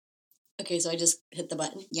Okay, so I just hit the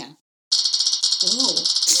button. Yeah. Whoa.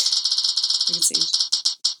 You can see.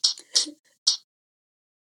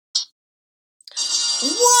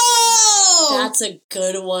 Whoa! That's a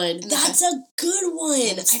good one. That's a good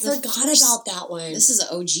one. I forgot about that one. This is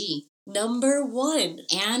an OG. Number 1.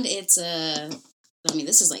 And it's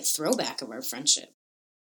this is like throwback of our friendship.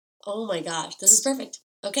 Oh my gosh. This is perfect.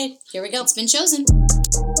 Okay, here we go. It's been chosen.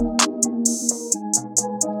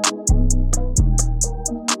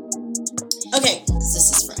 Okay.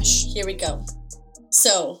 This is fresh. Here we go.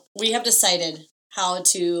 So, we have decided how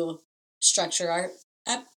to structure our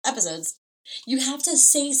episodes. You have to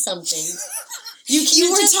say something.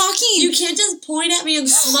 You were talking. You can't just point at me and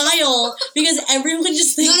smile because everyone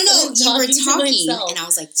just thinks No. You were talking, and I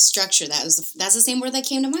was like, structure. That's the same word that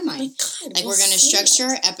came to my mind. God, like we're gonna structure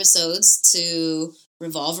our episodes to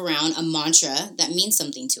revolve around a mantra that means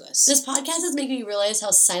something to us. This podcast is making me realize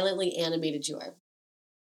how silently animated you are.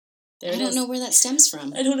 I don't know where that stems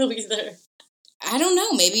from. I don't know either. I don't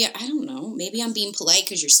know. Maybe I'm being polite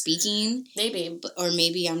because you're speaking. Maybe. Or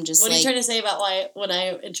maybe I'm just What are you trying to say about when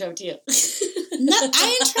I interrupt you? No,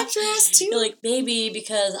 I interrupt your ass too. You're like, maybe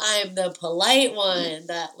because I'm the polite one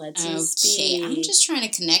that lets you speak. I'm just trying to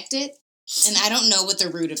connect it. And I don't know what the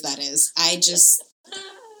root of that is. I just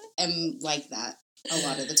am like that a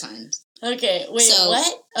lot of the times. Okay, wait,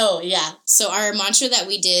 what? Oh, yeah. So our mantra that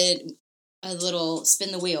we did, a little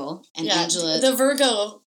spin the wheel, and Angela... The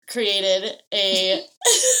Virgo created a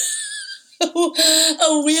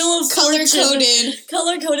wheel of color-coded.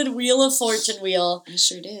 Color-coded Wheel of Fortune wheel. I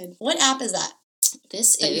sure did. What app is that?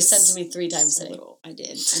 This that you sent to me 3 times today. I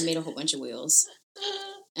did. I made a whole bunch of wheels.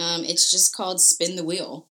 It's just called Spin the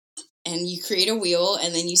Wheel. And you create a wheel,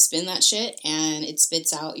 and then you spin that shit, and it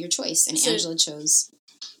spits out your choice. And Angela chose...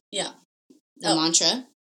 Yeah. The mantra.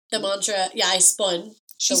 The mantra, yeah, I spun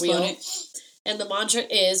the wheel. It. And the mantra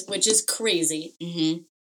is, which is crazy. Mm-hmm.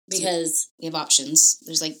 Because... we have options.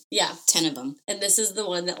 There's 10 of them. And this is the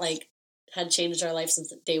one that had changed our life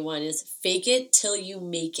since day one, is fake it till you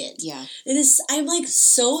make it. Yeah. It is, I'm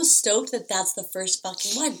so stoked that that's the first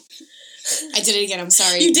fucking one. I did it again, I'm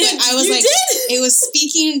sorry. You did. But I was you did. It was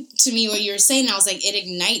speaking to me what you were saying, and I was like, it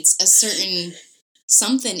ignites a certain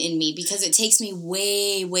something in me because it takes me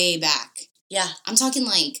way, way back. Yeah. I'm talking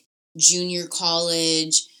junior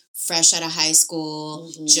college, fresh out of high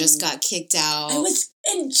school, just got kicked out. I was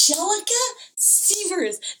Angelica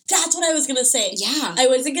Severs. That's what I was gonna say. Yeah. I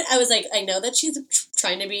was like, I know that she's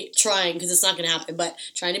trying because it's not gonna happen, but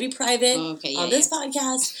trying to be private on this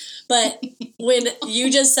podcast. But when you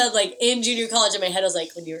just said in junior college, in my head I was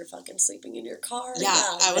like, when you were fucking sleeping in your car. Yeah,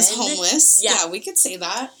 I was homeless. Yeah, we could say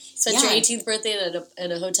that. Spent your 18th birthday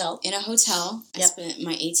in a hotel. In a hotel. Yep. I spent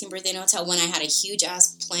my 18th birthday in a hotel when I had a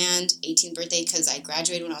huge-ass planned 18th birthday because I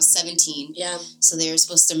graduated when I was 17. Yeah. So they were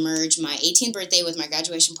supposed to merge my 18th birthday with my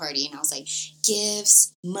graduation party. And I was like,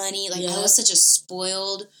 gifts, money. I was such a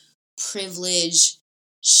spoiled, privileged,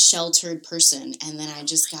 sheltered person. And then I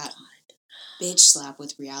just got bitch slapped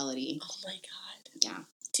with reality. Oh, my God. Yeah.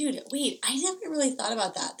 Dude, wait. I never really thought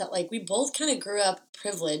about that. That, we both kind of grew up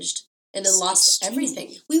privileged. And then lost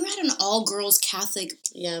everything. We were at an all-girls Catholic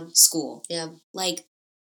school. Yeah.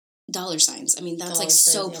 Dollar signs. I mean, that's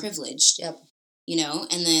so privileged. Yep.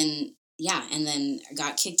 And then, and then I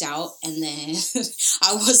got kicked out. And then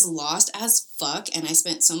I was lost as fuck. And I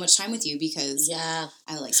spent so much time with you because I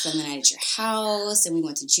spent the night at your house. And we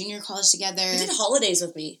went to junior college together. You did holidays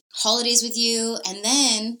with me. Holidays with you. And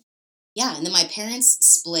then... yeah, and then my parents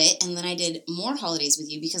split. And then I did more holidays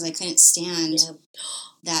with you because I couldn't stand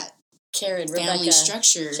that... Karen, family Rebecca,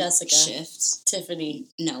 structure Jessica, shift. Tiffany.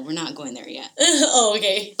 No, we're not going there yet. Oh,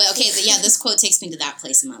 okay. But okay, this quote takes me to that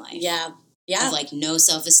place in my life. Yeah. Yeah. Of no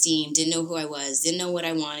self-esteem, didn't know who I was, didn't know what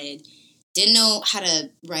I wanted, didn't know how to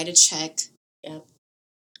write a check. Yeah.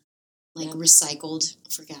 Recycled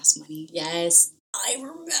for gas money. Yes. I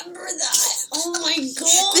remember that. Oh my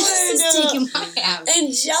God. This is taking my ass.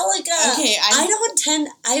 Angelica. Okay,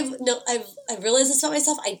 I've realized this about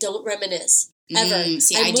myself. I don't reminisce. Ever.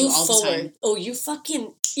 See, I do all the time. Oh,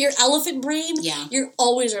 your elephant brain, you're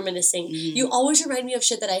always reminiscing. Mm-hmm. You always remind me of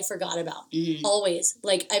shit that I forgot about. Mm-hmm. Always.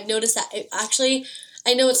 I've noticed that.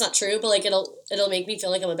 I know it's not true, but it'll make me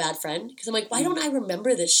feel like I'm a bad friend. Because I'm why don't I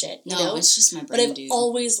remember this shit? You know? It's just my brain, But I've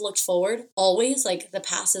always looked forward. Always. The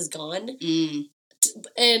past is gone. Mm.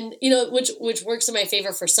 And, which works in my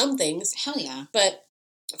favor for some things. Hell yeah. But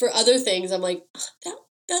for other things, I'm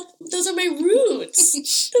those are my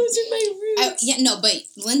roots. Those are my roots.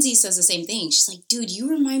 But Lindsay says the same thing. She's like, dude, you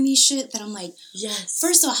remind me shit that I'm like, yes.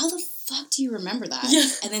 First of all, how the fuck do you remember that? Yeah.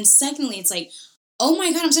 And then secondly, it's oh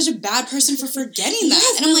my God, I'm such a bad person for forgetting that.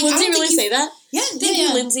 Yes, and I'm like, Lindsay really say that? Yeah, thank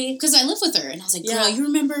you, Lindsay. Because I live with her, and I was like, girl, you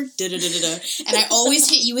remember? Da-da-da-da-da. And I always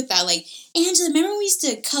hit you with that, like, Angela, remember when we used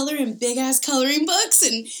to color in big-ass coloring books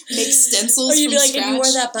and make stencils or you'd be like, scratch? if you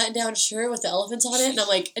wore that button-down shirt with the elephants on it, and I'm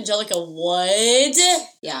like, Angelica, what?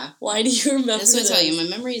 Yeah. Why do you remember That's what I tell you. My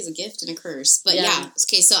memory is a gift and a curse. But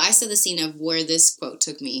okay, so I said the scene of where this quote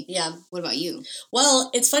took me. Yeah. What about you? Well,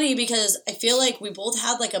 it's funny because I feel like we both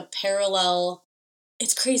had like a parallel.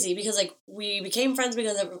 It's crazy because like we became friends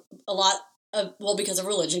because of because of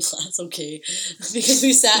religion class, okay, because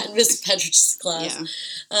we sat in Miss Petridge's class,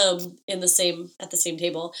 at the same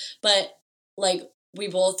table, but like we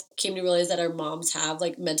both came to realize that our moms have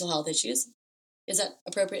like mental health issues. Is that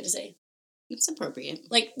appropriate to say? It's appropriate.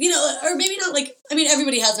 Like, or maybe not, like, I mean,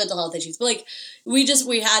 everybody has mental health issues, but like we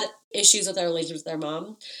had issues with our relationship with our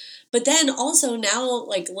mom. But then also now,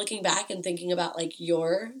 like, looking back and thinking about, like,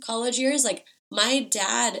 your college years, like, my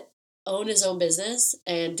dad owned his own business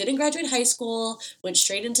and didn't graduate high school, went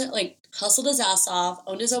straight into, like, hustled his ass off,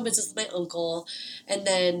 owned his own business with my uncle, and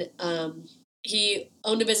then he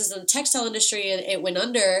owned a business in the textile industry, and it went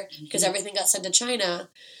under because everything got sent to China,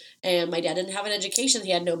 and my dad didn't have an education.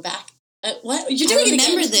 He had no what? You're doing I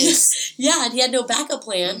remember this. Yeah, and he had no backup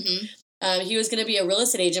plan. Mm-hmm. He was going to be a real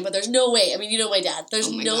estate agent, but there's no way. I mean, you know my dad.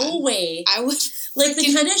 There's no way. I would like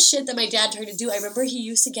the kind of shit that my dad tried to do. I remember he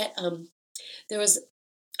used to get there was,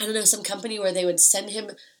 I don't know, some company where they would send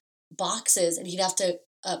him boxes, and he'd have to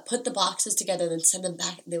put the boxes together and then send them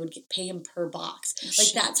back, and they would pay him per box.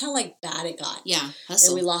 Like that's how like bad it got. Yeah,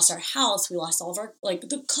 hustle. And we lost our house. We lost all of our like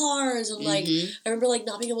the cars, and like I remember like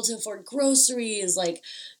not being able to afford groceries. Like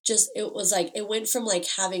just it was like it went from like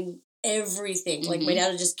having everything. Like my dad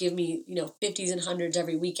would just give me, 50s and 100s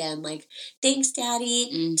every weekend. Like, thanks,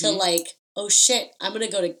 Daddy. To like, oh shit, I'm going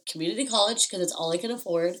to go to community college because it's all I can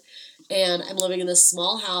afford. And I'm living in this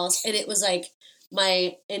small house. And it was like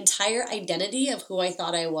my entire identity of who I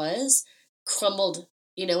thought I was crumbled,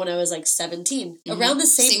 when I was like 17. Around the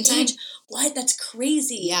same age. What? That's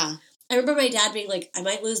crazy. Yeah. I remember my dad being like, I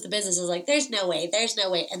might lose the business. I was like, there's no way.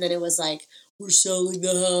 And then it was like, we're selling the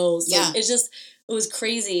house. Yeah. Like, it was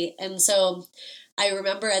crazy. And so I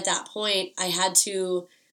remember at that point, I had to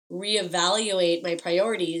reevaluate my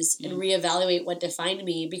priorities and reevaluate what defined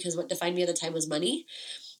me, because what defined me at the time was money.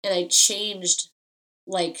 And I changed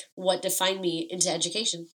like what defined me into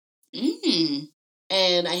education.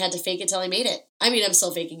 And I had to fake it till I made it. I mean, I'm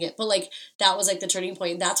still faking it, but like that was like the turning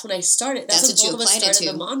point. That's when I started. That's when both of us started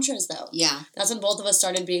the mantras, though. Yeah. That's when both of us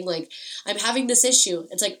started being like, I'm having this issue.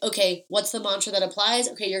 It's like, okay, what's the mantra that applies?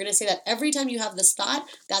 Okay, you're going to say that every time you have this thought,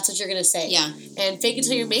 that's what you're going to say. Yeah. And fake it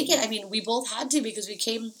till you make it. I mean, we both had to, because we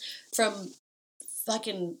came from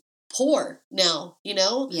fucking poor now,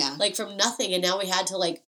 Yeah. Like from nothing. And now we had to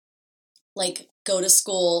like go to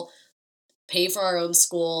school, pay for our own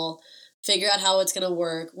school, figure out how it's going to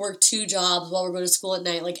work 2 jobs while we're going to school at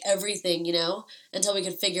night, like everything, until we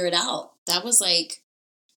could figure it out. That was like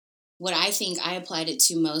what I think I applied it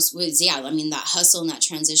to most was, that hustle and that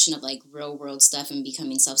transition of like real world stuff and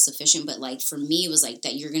becoming self-sufficient. But like for me, it was like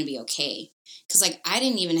that you're going to be okay. Because like I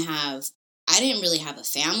didn't really have a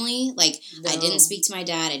family. Like I didn't speak to my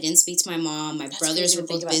dad. I didn't speak to my mom. My brothers were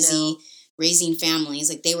both busy raising families.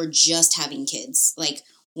 Like they were just having kids. Like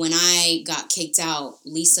when I got kicked out,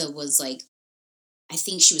 Lisa was like, I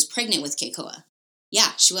think she was pregnant with Keikoa.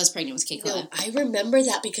 Yeah, she was pregnant with Keikoa. No, I remember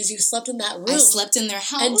that because you slept in that room. I slept in their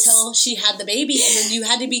house. Until she had the baby, and then you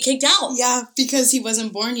had to be kicked out. Yeah, because he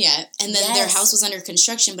wasn't born yet. And then their house was under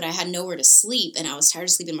construction, but I had nowhere to sleep, and I was tired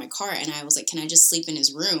of sleeping in my car, and I was like, can I just sleep in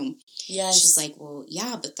his room? Yes. She's like, well,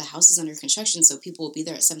 yeah, but the house is under construction, so people will be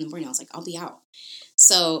there at 7 a.m. I was like, I'll be out.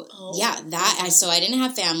 So, so I didn't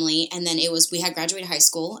have family, and then we had graduated high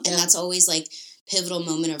school, and that's always, like, pivotal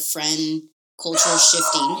moment of friend culture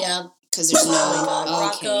shifting. Yeah. Because there's no... Oh, my God.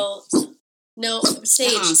 Rocco. No,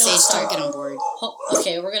 Sage. Sage, start, get on board.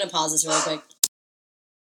 Okay, we're going to pause this really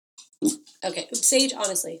quick. Okay, Sage,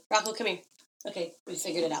 honestly. Rocco, come here. Okay, we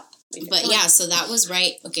figured it out. So that was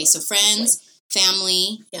right. Okay, so friends,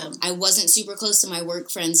 family. Yeah. I wasn't super close to my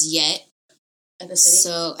work friends yet. At the city?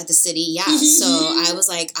 So, at the city, yeah. So, I was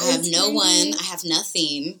like, I have no one. I have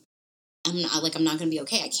nothing. I'm not going to be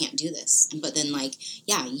okay. I can't do this. But then, like,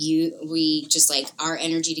 we just, like, our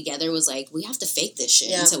energy together was like, we have to fake this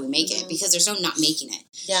shit until we make it. Because there's no not making it.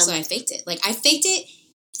 Yeah. So, I faked it. Like, I faked it,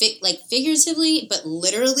 figuratively, but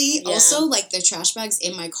literally also, like, the trash bags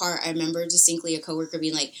in my car. I remember distinctly a coworker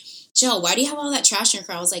being like, Jill, why do you have all that trash in your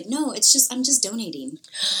car? I was like, no, I'm just donating.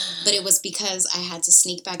 But it was because I had to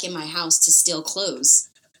sneak back in my house to steal clothes.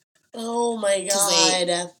 Oh my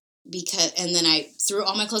God. and then I threw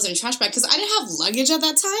all my clothes in a trash bag because I didn't have luggage at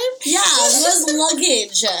that time. Yeah, it was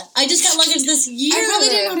luggage. I just got luggage this year. I probably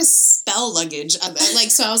didn't know how to spell luggage.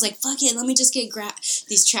 So I was like, fuck it, let me just get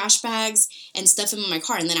these trash bags and stuff in my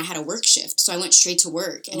car. And then I had a work shift, so I went straight to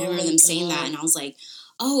work. And I remember them saying that, and I was like,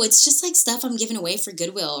 oh, it's just like stuff I'm giving away for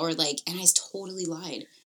Goodwill, or like, and I totally lied.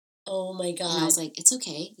 Oh my God. And I was like, it's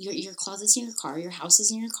okay. Your closet's in your car, your house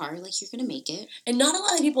is in your car, like, you're gonna make it. And not a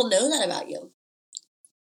lot of people know that about you.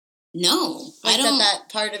 No, like I don't. That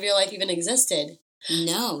part of your life even existed.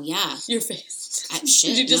 No, yeah. Your face.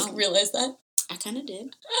 Shit, did you just realize that? I kind of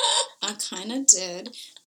did.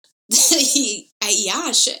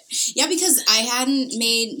 Yeah, shit. Yeah, because I hadn't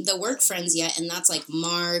made the work friends yet, and that's like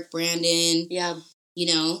Mark, Brandon. Yeah.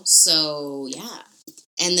 You know, so yeah.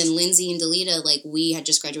 And then Lindsay and Delita, like, we had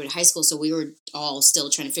just graduated high school, so we were all still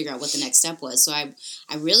trying to figure out what the next step was. So I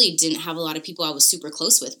really didn't have a lot of people I was super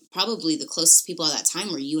close with. Probably the closest people at that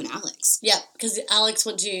time were you and Alex. Yeah, because Alex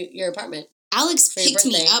went to your apartment. Alex picked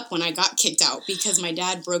me up when I got kicked out because my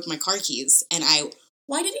dad broke my car keys, and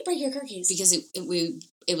Why did he break your car keys? Because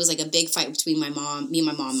it was like a big fight between me and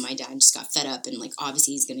my mom, and my dad just got fed up, and like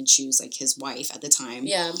obviously he's gonna choose like his wife at the time.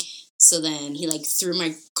 Yeah. So then he like threw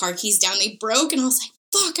my car keys down. They broke, and I was like,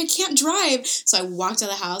 fuck, I can't drive. So I walked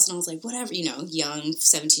out of the house, and I was like, whatever, you know, young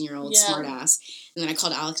 17-year-old smart ass. And then I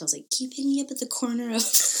called Alex. I was like, can you pick me up at the corner of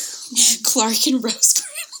Clark and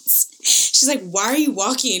Rosecrans? She's like, why are you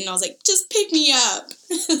walking? And I was like, just pick me up.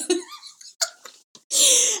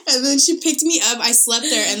 And then she picked me up. I slept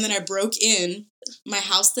there, and then I broke in my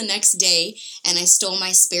house the next day, and I stole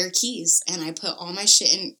my spare keys, and I put all my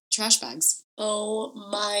shit in trash bags. Oh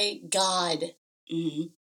my God. Mm-hmm.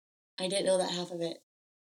 I didn't know that half of it.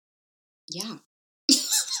 Yeah.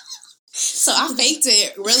 So I faked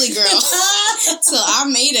it, really, girl. So I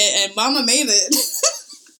made it, and Mama made it.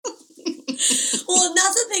 Well, and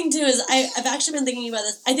that's the thing, too, is I've actually been thinking about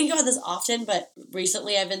this. I think about this often, but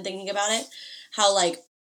recently I've been thinking about it. How, like,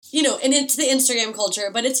 you know, and it's the Instagram culture,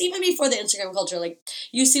 but it's even before the Instagram culture. Like,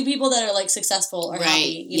 you see people that are, like, successful or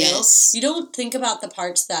happy, you know? You don't think about the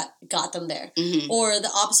parts that got them there. Mm-hmm. Or the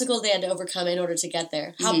obstacles they had to overcome in order to get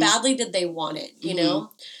there. How badly did they want it, you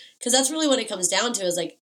know? Because that's really what it comes down to is,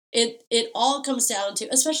 like, it all comes down to,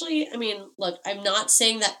 especially, I mean, look, I'm not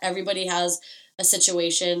saying that everybody has a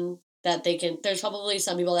situation that they can, there's probably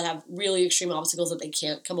some people that have really extreme obstacles that they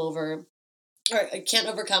can't come over or can't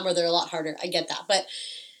overcome, or they're a lot harder. I get that. But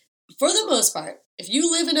for the most part, if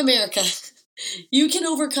you live in America, you can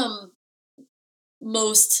overcome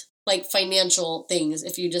most, like, financial things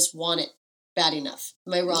if you just want it bad enough.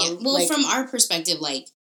 Am I wrong? Yeah. Well, like, from our perspective, like,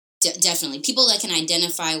 definitely. People that can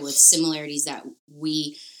identify with similarities that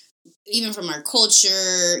we, even from our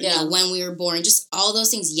culture, you know, when we were born, just all those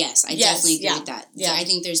things, yes, I definitely agree with that. Yeah. I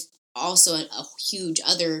think there's also a huge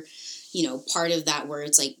other, you know, part of that where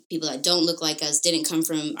it's like people that don't look like us, didn't come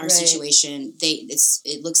from our situation,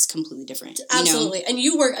 it looks completely different. Absolutely. You know?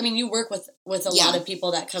 And you work with a lot of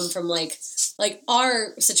people that come from like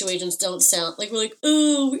our situations don't sound like we're like,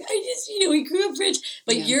 oh, I just, you know, we grew up rich,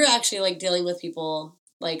 but you're actually like dealing with people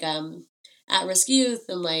like at-risk youth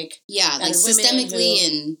and like like systemically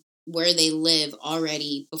and where they live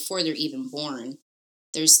already before they're even born.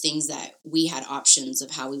 There's things that we had options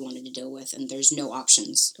of how we wanted to deal with, and there's no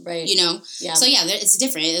options. Right. You know? Yeah. So, yeah, it's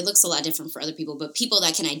different. It looks a lot different for other people, but people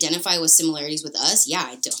that can identify with similarities with us, yeah,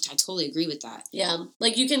 I totally agree with that. Yeah.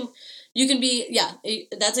 Like, you can be,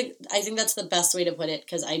 I think that's the best way to put it,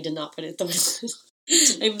 because I did not put it the way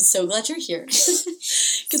I'm so glad you're here.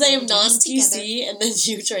 Because I am non-PC, and then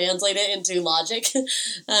you translate it into logic.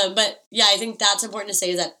 But, yeah, I think that's important to say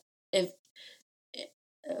is that if,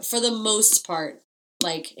 for the most part,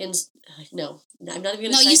 like, no, I'm not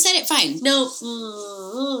even going to you said it fine. No.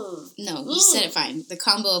 No, you said it fine. The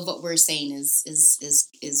combo of what we're saying is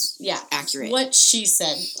accurate. What she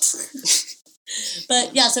said.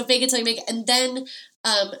 But, so fake it till you make it. And then,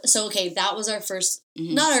 so, okay, that was our first,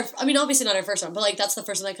 obviously not our first one, but, like, that's the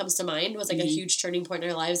first one that comes to mind, was, like, a huge turning point in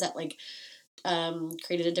our lives that, like,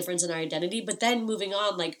 created a difference in our identity. But then moving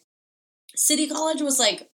on, like, City College was,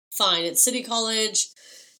 like, fine. It's City College.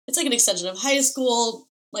 It's like an extension of high school.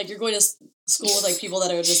 Like, you're going to school with, like, people that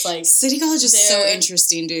are just, like... City College is so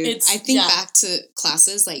interesting, dude. I think back to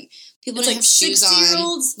classes, like, people don't have shoes on.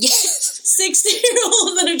 60-year-olds? Yes.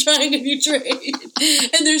 60-year-olds that are trying a new trade.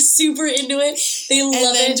 And they're super into it. They love it.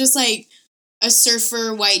 And then just, like, a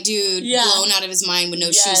surfer white dude blown out of his mind with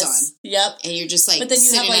no shoes on. Yep. And you're just, like, but then you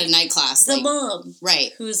sitting have, like, at a night class. The like, mom.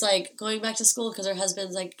 Right. Who's, like, going back to school because her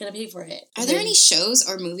husband's, like, going to pay for it. Are there any shows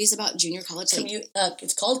or movies about junior college?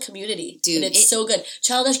 It's called Community. Dude. And it's so good.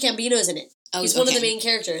 Childish Gambino's in it. Oh, he's one of the main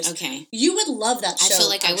characters. Okay. You would love that show. I feel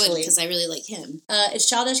like I would because I really like him. It's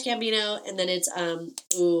Childish Gambino, and then it's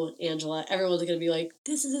Angela. Everyone's gonna be like,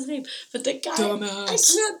 "This is his name," but the guy, Dumbass. I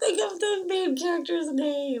can't think of the main character's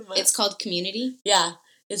name. It's called Community. Yeah,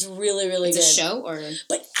 it's really, really good. It's a show, or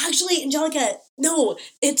but actually, Angelica, no,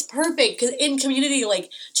 it's perfect because in Community,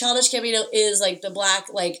 like Childish Gambino is like the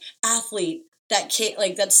black like athlete that can't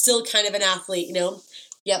like that's still kind of an athlete, you know.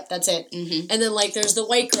 Yep, that's it. Mm-hmm. And then like there's the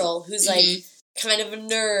white girl who's like kind of a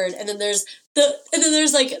nerd, and then there's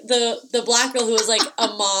like the black girl who is like a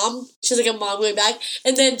mom. She's like a mom going back,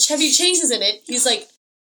 and then Chevy Chase is in it. He's like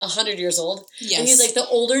 100 years old. Yes. And he's like the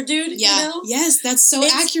older dude. Yeah. You know? Yes, that's so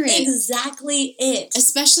accurate. Exactly it.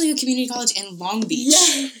 Especially a community college in Long Beach.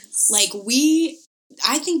 Yes. Like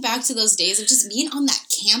I think back to those days of just being on that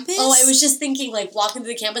campus. Oh, I was just thinking, like, walking to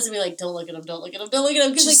the campus and be like, don't look at him, don't look at him, don't look at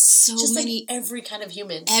him. Because, like, so many. Like, every kind of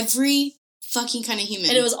human. Every fucking kind of human.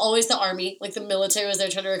 And it was always the army. Like, the military was there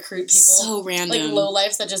trying to recruit people. So random. Like,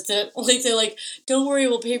 lowlifes that just didn't, like, they're like, don't worry,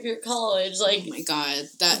 we'll pay for your college. Like, oh my God.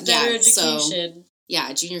 Better education. So,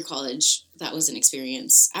 yeah, junior college, that was an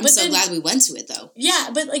experience. I'm so glad we went to it, though. Yeah,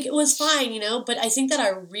 but, like, it was fine, you know? But I think that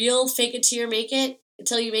our real fake it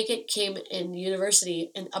till you make it came in university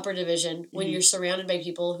in upper division when you're surrounded by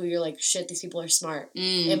people who you're like, shit, these people are smart.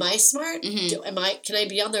 Am I smart? Can I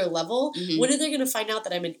be on their level? When are they going to find out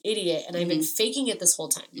that I'm an idiot and I've been faking it this whole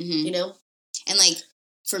time? You know? And like,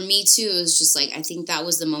 for me too, it was just like, I think that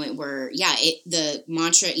was the moment where, the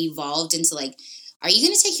mantra evolved into like, are you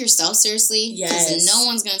going to take yourself seriously? Yes. Because no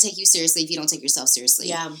one's going to take you seriously if you don't take yourself seriously.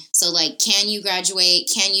 Yeah. So, like, can you graduate?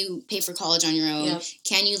 Can you pay for college on your own? Yep.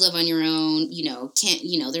 Can you live on your own? You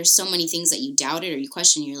know, there's so many things that you doubted or you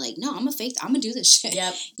questioned. You're like, no, I'm going to do this shit.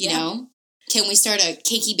 Yep. You know? Can we start a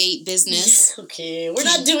cakey bait business? Okay. We're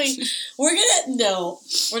not talking about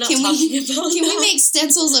Can we make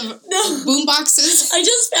stencils of boom boxes? I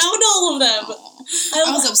just found all of them.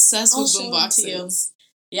 I was obsessed with boom boxes.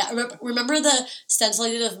 Yeah, remember the stencil I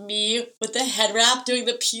did of me with the head wrap doing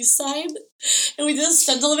the peace sign? And we did a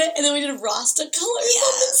stencil of it, and then we did Rasta colors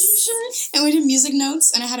on the t-shirt. And we did music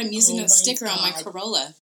notes, and I had a music note sticker on my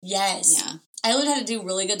Corolla. Yes. Yeah. I learned how to do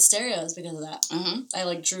really good stereos because of that. I,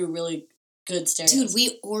 like, drew really good stereos. Dude,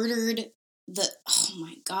 we ordered oh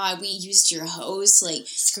my God, we used your hose to, like,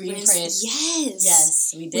 screen print. Yes.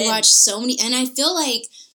 Yes, we did. We watched so many, and I feel like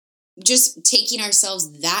just taking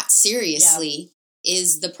ourselves that seriously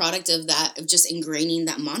is the product of that, of just ingraining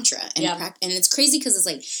that mantra. And and it's crazy because it's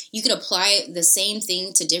like you could apply the same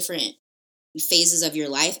thing to different phases of your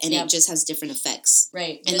life and it just has different effects.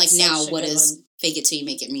 Right. And like now, what does fake it till you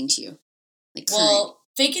make it mean to you? Like,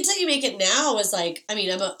 fake it till you make it now is like, I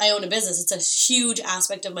mean, I own a business. It's a huge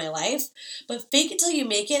aspect of my life. But fake it till you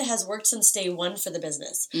make it has worked since day one for the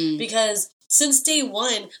business. Because since day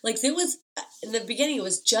one, like there was, in the beginning, it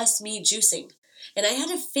was just me juicing. And I had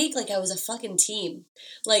to fake like I was a fucking team.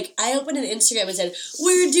 Like, I opened an Instagram and said,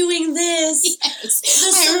 we're doing this. Yes. The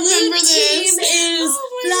Salute team is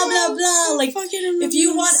blah, blah, blah. Like, if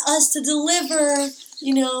you want us to deliver,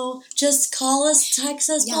 you know, just call us, text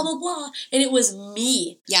us, blah, blah, blah. And it was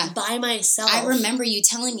me. Yeah. By myself. I remember you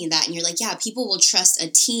telling me that. And you're like, yeah, people will trust a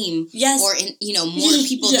team. Yes. Or, more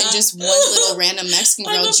people than just one little random Mexican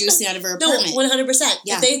girl juicing out of her apartment. No, 100%.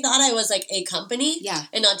 Yeah. If they thought I was like a company.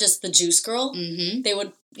 And not just the juice girl. They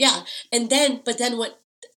would, And then, what,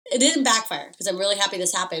 it didn't backfire because I'm really happy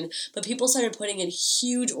this happened. But people started putting in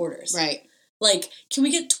huge orders. Right. Like, can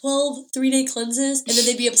we get 12 3-day cleanses? And then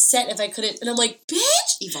they'd be upset if I couldn't. And I'm like,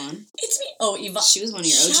 bitch! Yvonne. It's me. Oh, Yvonne. She was one of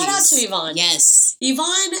your OGs. Shout out to Yvonne. Yes.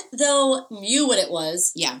 Yvonne, though, knew what it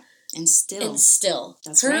was. Yeah. And still.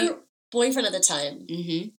 That's her right. boyfriend at the time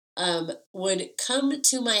would come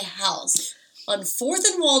to my house on 4th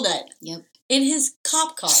and Walnut in his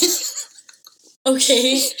cop car.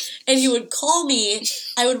 Okay? And he would call me.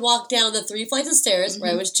 I would walk down the 3 flights of stairs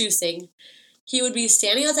where I was juicing. He would be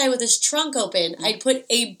standing outside with his trunk open. I'd put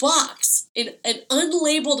a box, an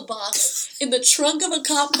unlabeled box, in the trunk of a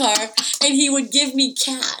cop car, and he would give me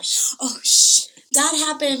cash. Oh, shit. That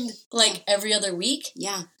happened, like, every other week.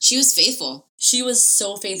 Yeah. She was faithful. She was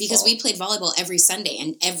so faithful. Because we played volleyball every Sunday,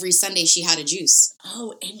 and every Sunday she had a juice.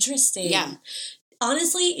 Oh, interesting. Yeah.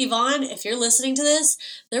 Honestly, Yvonne, if you're listening to this,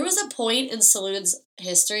 there was a point in Saloon's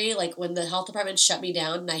history, like when the health department shut me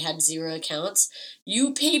down and I had 0 accounts,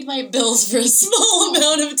 you paid my bills for a small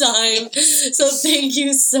amount of time. So thank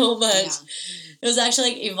you so much. Yeah. It was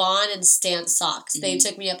actually like Yvonne and Stance Socks. They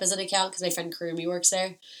took me up as an account because my friend Karumi works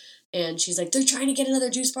there. And she's like, they're trying to get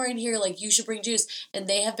another juice bar in here. Like, you should bring juice. And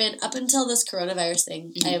they have been, up until this coronavirus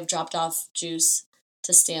thing, I have dropped off juice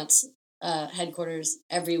to Stance headquarters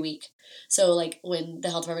every week. So, like, when the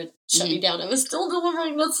health department shut me down, I was still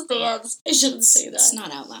delivering the stands. I shouldn't say that. It's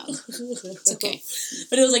not out loud. It's okay.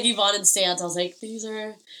 But it was like Yvonne and stands. I was like, this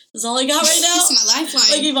is all I got right now. It's my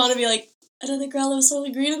lifeline. Like, Yvonne would be like, another girl was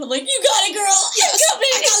Soylent Green. And I'm like, you got it, girl. Yes, I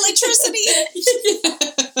got electricity.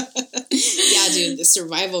 Yeah, dude, the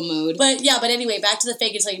survival mode. But anyway, back to the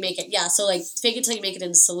fake it till you make it. Yeah, so, like, fake it till you make it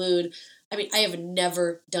in Salud. I mean, I have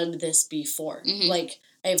never done this before. Mm-hmm. Like,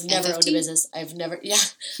 I have never owned a business. I've never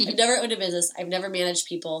owned a business. I've never managed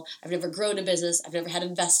people. I've never grown a business. I've never had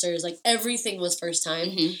investors. Like, everything was first time.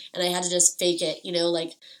 Mm-hmm. And I had to just fake it, you know,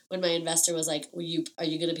 like, when my investor was like, are you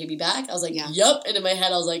going to pay me back? I was like, yup. And in my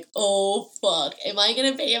head, I was like, oh, fuck. Am I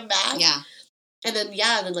going to pay him back? Yeah. And then,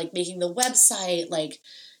 like, making the website, like,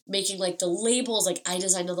 making, like, the labels. Like, I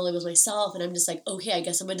designed all the labels myself. And I'm just like, okay, I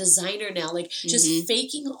guess I'm a designer now. Like, just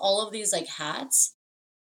faking all of these, like, hats.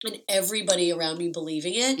 And everybody around me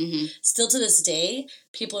believing it. Mm-hmm. Still to this day,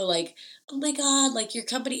 people are like, oh my God, like your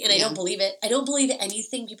company. And I don't believe it. I don't believe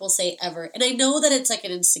anything people say ever. And I know that it's like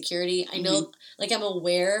an insecurity. I know, like, I'm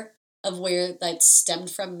aware of where that stemmed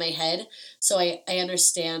from in my head. So I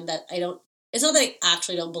understand that it's not that I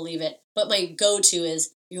actually don't believe it, but my go-to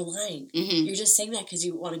is, you're lying. Mm-hmm. You're just saying that because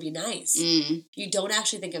you want to be nice. Mm-hmm. You don't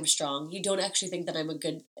actually think I'm strong. You don't actually think that I'm a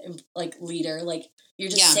good, like, leader. Like, you're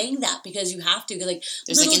just saying that because you have to. Cause, like,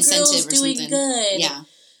 there's little like incentive girl's doing good. Yeah.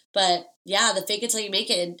 But yeah, the fake it till you make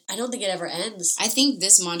it. And I don't think it ever ends. I think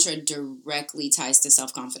this mantra directly ties to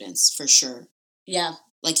self-confidence for sure. Yeah.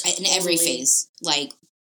 Like in every phase, like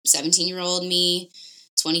 17-year-old me,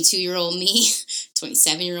 22-year-old me,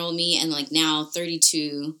 27-year-old me, and like now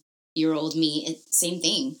 32-year-old me. Same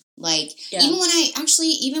thing. Like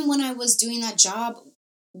even when I was doing that job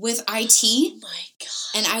with IT, oh my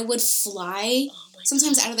God, and I would fly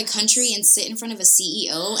sometimes out of the country and sit in front of a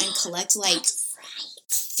CEO and collect like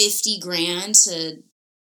 50 grand to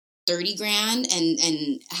 30 grand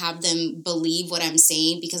and have them believe what I'm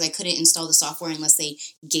saying because I couldn't install the software unless they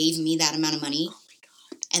gave me that amount of money. Oh my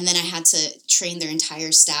God. And then I had to train their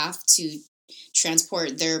entire staff to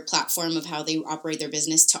transport their platform of how they operate their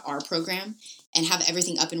business to our program and have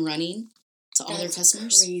everything up and running to all their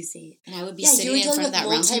customers. Crazy. And I would be sitting in front of that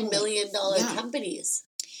round table. multi-million-dollar companies.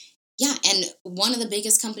 Yeah, and one of the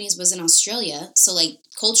biggest companies was in Australia. So, like,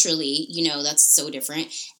 culturally, you know, that's so different.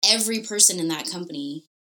 Every person in that company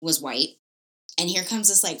was white. And here comes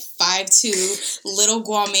this, like, 5'2", little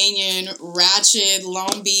Guamanian, ratchet,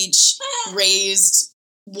 Long Beach raised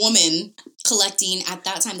woman collecting, at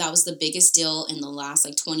that time, that was the biggest deal in the last,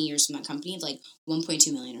 like, 20 years from that company, like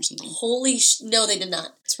 $1.2 million or something. Holy no, they did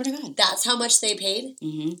not. Swear to God. That's how much they paid?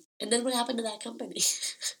 Mm-hmm. And then what happened to that company?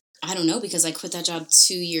 I don't know, because I quit that job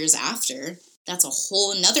 2 years after. That's a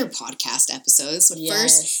whole nother podcast episode. It's the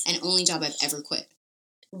first and only job I've ever quit.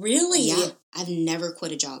 Really? Yeah. I've never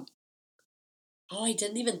quit a job. Oh, I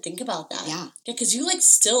didn't even think about that. Yeah. Yeah, because you, like,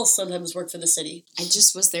 still sometimes work for the city. I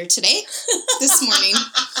just was there today, this morning.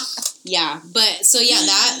 Yeah. But, so yeah,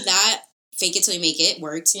 that fake it till you make it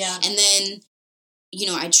worked. Yeah. And then, you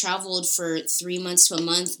know, I traveled for 3 months to a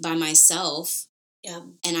month by myself. Yeah.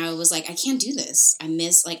 And I was like, I can't do this. I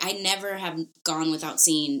never have gone without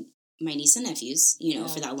seeing my niece and nephews, you know,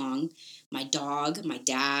 for that long. My dog, my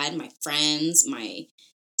dad, my friends,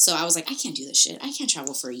 so I was like, I can't do this shit. I can't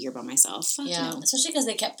travel for a year by myself. Fuck no. Especially because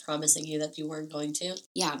they kept promising you that you weren't going to.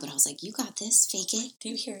 Yeah, but I was like, you got this. Fake it. Do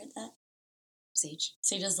you hear that? Sage.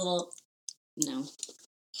 Sage's little... No.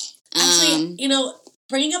 Actually, you know,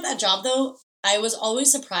 bringing up that job, though, I was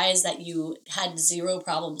always surprised that you had zero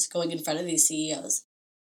problems going in front of these CEOs.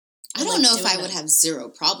 I don't know if I would have zero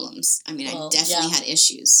problems. I mean, I definitely had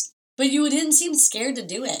issues. But you didn't seem scared to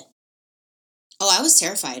do it. Oh, I was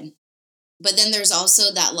terrified. But then there's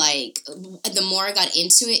also that, like, the more I got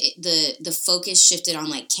into it, the focus shifted on,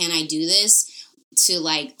 like, can I do this? To,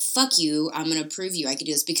 like, fuck you, I'm going to prove you I could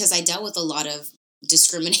do this. Because I dealt with a lot of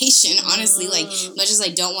discrimination, honestly. Like, much as I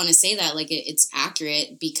don't want to say that, like, it's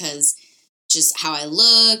accurate because just how I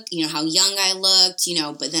look, you know, how young I looked, you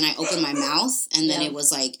know, but then I opened my mouth and then it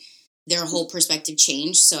was like their whole perspective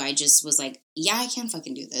changed. So I just was like, yeah, I can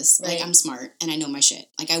fucking do this. Right. Like, I'm smart and I know my shit.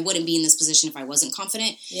 Like, I wouldn't be in this position if I wasn't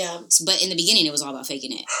confident. Yeah. So, but in the beginning, it was all about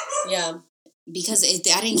faking it. Yeah. Because if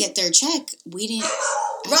I didn't get their check, we didn't.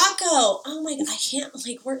 Rocco! Oh my God, I can't,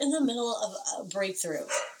 like, we're in the middle of a breakthrough.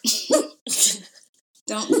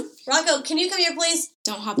 Don't. Rocco, can you come here, please?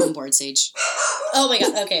 Don't hop on board, Sage. Oh my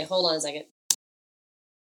God, okay, hold on a second.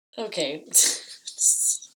 Okay.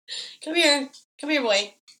 Come here,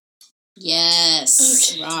 boy.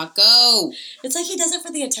 Yes, okay. Rocco. It's like he does it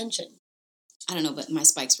for the attention. I don't know, but my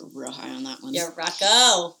spikes were real high on that one. Yeah,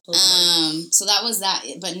 Rocco. So that was that.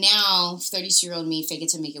 But now, 32-year-old me, fake it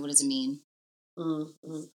to make it. What does it mean?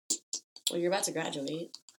 Mm-hmm. Well, you're about to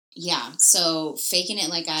graduate. Yeah, so faking it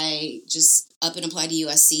like I just up and apply to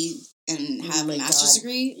USC and have a master's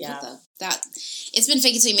degree. Yeah. It's been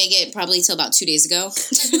fake it till you make it probably till about 2 days ago.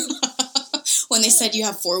 When they said you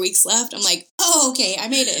have 4 weeks left, I'm like, oh, okay, I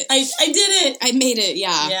made it. I did it. I made it,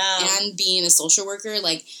 yeah. Yeah. And being a social worker,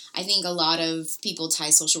 like, I think a lot of people tie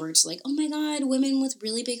social work to like, oh my God, women with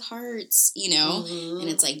really big hearts, you know? Mm-hmm. And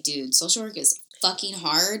it's like, dude, social work is fucking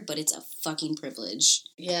hard, but it's a fucking privilege.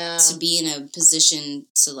 Yeah. To be in a position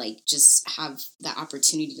to like just have that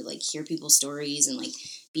opportunity to like hear people's stories and like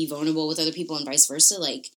be vulnerable with other people and vice versa.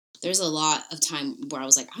 Like there's a lot of time where I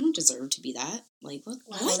was like, I don't deserve to be that. Like what?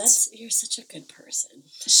 Wow, what? you're such a good person.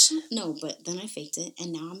 No, but then I faked it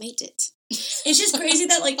and now I made it. It's just crazy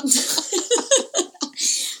that like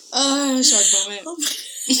shock moment.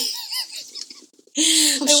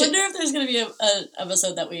 I wonder if there's going to be a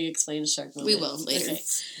episode that we explain shark moment. We will later. Okay.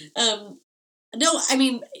 No, I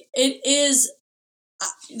mean, it is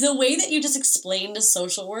the way that you just explained the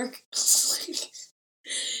social work.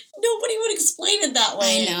 Nobody would explain it that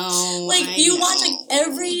way. I know. Like, you watch, like,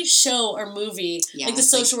 every show or movie, like, the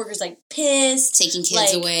social worker's, like, pissed. Taking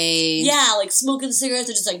kids away. Yeah, like, smoking cigarettes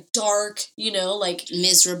are just, like, dark, you know, like...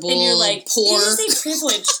 miserable, and you're, like, poor. It is a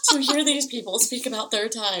privilege to hear these people speak about their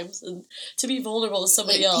times and to be vulnerable to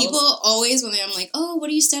somebody else. People always, when I'm like, oh,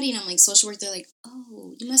 what are you studying? I'm like, social work. They're like,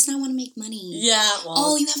 oh, you must not want to make money. Yeah, well...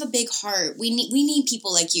 oh, you have a big heart. We need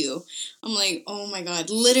people like you. I'm like, oh, my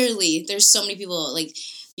God. Literally, there's so many people, like...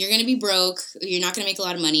 You're going to be broke. You're not going to make a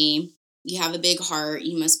lot of money. You have a big heart.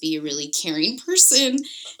 You must be a really caring person.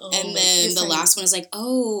 Oh, and then the last one is like,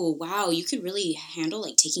 oh, wow, you could really handle,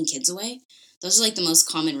 like, taking kids away? Those are, like, the most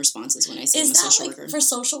common responses when I say I'm a social worker. For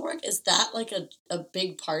social work, is that, like, a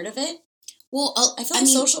big part of it? Well, I feel like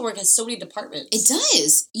social work has so many departments. It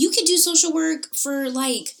does. You could do social work for,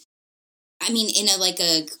 like... I mean, in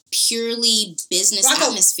a purely business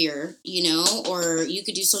atmosphere, you know, or you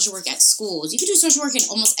could do social work at schools. You could do social work in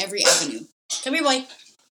almost every avenue. Come here, boy.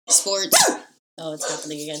 Sports. Oh, it's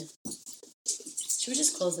happening again. Should we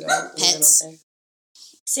just close the door? Pets.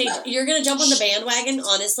 See, you're going to jump on the bandwagon,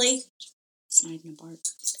 honestly? It's not even a bark.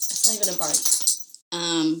 It's not even a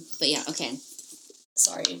bark. But yeah, okay.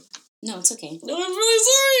 Sorry. No, it's okay. No, I'm really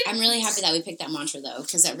sorry. I'm really happy that we picked that mantra, though,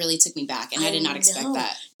 because that really took me back, and I did not expect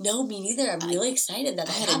that. No, me neither. I'm really excited that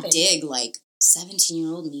happened. I had to dig, like,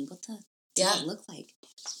 17-year-old me. What the did that look like?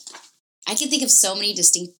 I can think of so many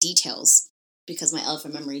distinct details because my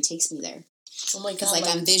elephant memory takes me there. Oh, my God. Because, like,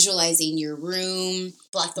 I'm visualizing your room,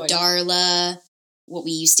 Blackthorn, Darla, what we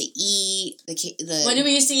used to eat, the... What did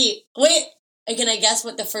we used to eat? Wait, can I guess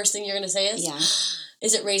what the first thing you're going to say is? Yeah.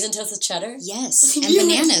 Is it Raisin Toast with cheddar? Yes. And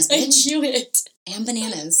bananas, bitch. I knew it. And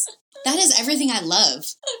bananas. That is everything I love.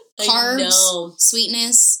 Carbs,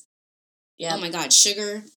 sweetness. Yeah. Oh my God,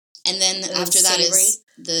 sugar. And then after that is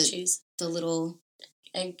the cheese. The little...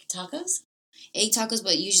 Egg tacos? Egg tacos,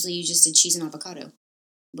 but usually you just did cheese and avocado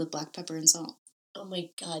with black pepper and salt. Oh my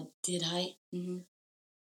God, did I? Mm-hmm.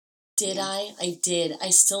 Did I? I did. I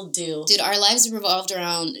still do. Dude, our lives revolved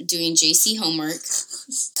around doing JC homework,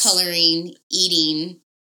 coloring, eating,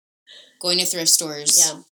 going to thrift stores.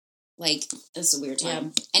 Yeah. Like, it's a weird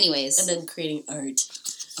time. Yeah. Anyways. And then creating art.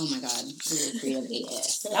 Oh my God. We were creative.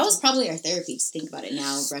 Yeah. That was probably our therapy to think about it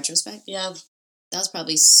now, retrospect. Yeah. That was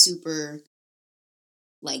probably super,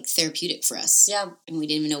 like, therapeutic for us. Yeah. And we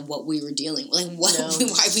didn't even know what we were dealing with. Like,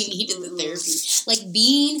 why we needed the therapy. Like,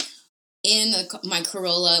 being... in my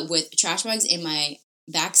Corolla with trash bags in my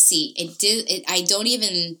back seat, I don't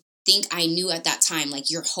even think I knew at that time,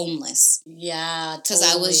 like, you're homeless. Yeah, because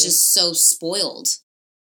I was just so spoiled,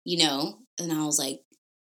 you know? And I was like,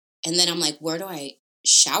 and then I'm like, where do I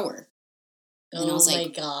shower? And I was like, oh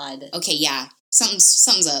my God. Okay, yeah,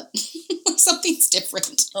 something's up. Something's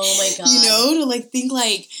different. Oh my God. You know, to, like, think,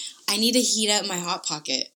 like, I need to heat up my Hot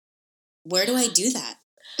Pocket. Where do I do that?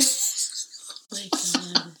 Oh my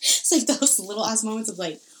God. It's like those little ass moments of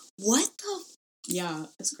like, what the? Yeah,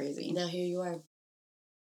 it's crazy. Now here you are.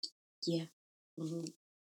 Yeah. Mm-hmm.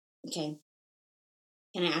 Okay.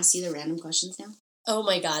 Can I ask you the random questions now? Oh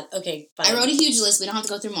my God. Okay, fine. I wrote a huge list. We don't have to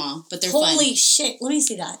go through them all, but they're fun. Holy shit. Let me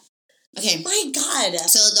see that. Okay. My God.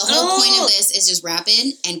 So the whole point of this is just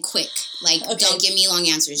rapid and quick. Like, don't give me long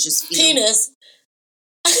answers. Just, penis.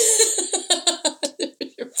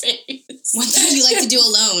 Your face. One thing you like to do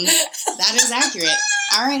alone. That is accurate.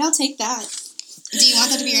 All right, I'll take that. Do you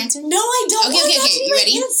want that to be your answer? No, I don't. Okay. You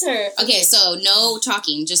ready? Answer. Okay, so no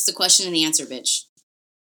talking. Just the question and the answer, bitch.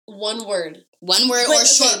 One word. One word or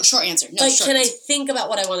short answer. No, short can answer. I think about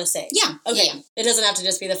what I want to say? Yeah. Okay. Yeah. It doesn't have to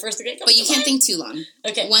just be the first thing that comes But you can't think too long.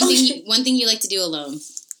 Okay. One thing you like to do alone.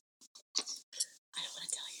 I don't want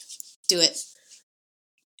to tell you. Do it.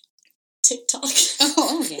 TikTok.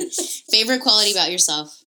 Oh, okay. Favorite quality about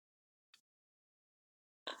yourself?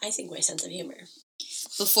 I think my sense of humor.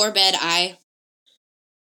 Before bed, I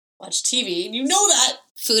watch TV, and you know that.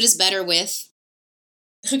 Food is better with.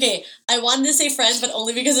 Okay, I wanted to say friends, but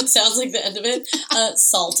only because it sounds like the end of it.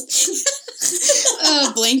 Salt.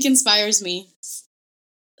 Blank inspires me.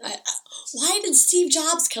 Why did Steve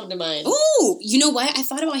Jobs come to mind? Ooh, you know what? I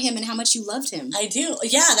thought about him and how much you loved him. I do.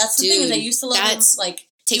 Yeah, that's the thing. Is I used to love him. Like,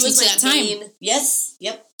 takes me to that time. Yes.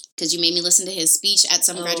 Yep. Because you made me listen to his speech at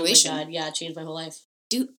summer graduation. Oh my god! Yeah, it changed my whole life.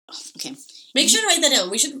 Dude, okay. Make sure to write that down.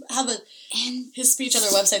 We should have his speech on our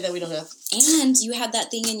website that we don't have. And you had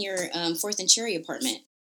that thing in your 4th and Cherry apartment.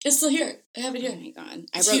 It's still here. I have it here. Oh my god!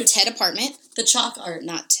 I wrote Ted apartment. The chalk art,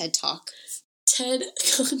 not TED Talk. TED.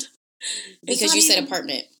 Because you said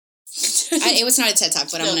apartment. It was not a TED Talk,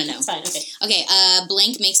 but I want to know. It's fine. Okay. Okay.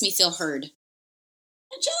 Blank makes me feel heard.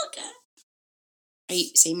 Angelica. Are you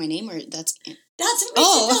saying my name or that's? That's what makes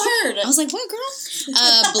you feel heard. I was like, what,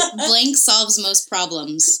 girl? Blank solves most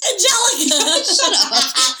problems. Angelica! Shut up.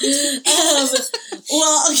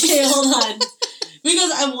 Well, okay, hold on.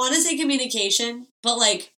 Because I want to say communication, but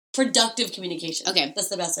like productive communication. Okay. That's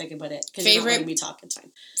the best way I can put it. Because you're not letting me talk, it's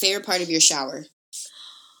fine. Favorite part of your shower?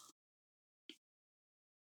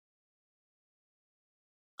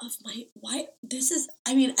 I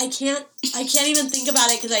can't even think about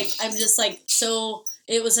it because I'm just like, so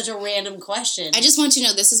it was such a random question. I just want you to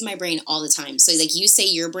know this is my brain all the time. So like you say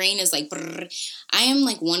your brain is like, brrr. I am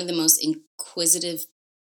like one of the most inquisitive,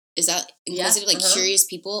 curious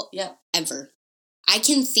people ever. I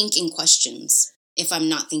can think in questions if I'm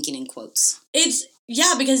not thinking in quotes. Because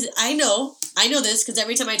I know this because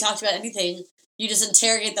every time I talked about anything, you just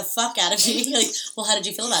interrogate the fuck out of me. Like, well, how did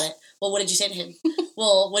you feel about it? Well, what did you say to him?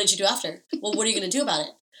 Well, what did you do after? Well, what are you going to do about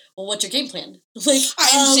it? Well, what's your game plan? Like,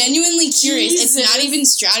 I'm genuinely curious. Jesus. It's not even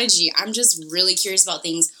strategy. I'm just really curious about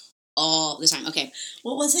things all the time. Okay.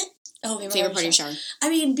 What was it? Oh, favorite part of your shower? I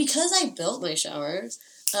mean, because I built my shower,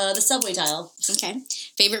 the subway tile. Okay.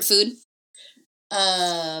 Favorite food?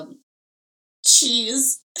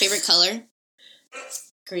 Cheese. Favorite color?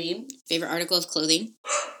 Green. Favorite article of clothing?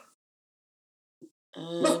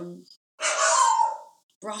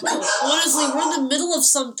 Broccoli. Honestly, we're in the middle of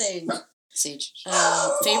something. Sage.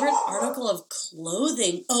 Favorite article of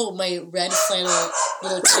clothing? Oh, my red flannel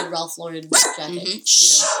little kid Ralph Lauren jacket. Mm-hmm. You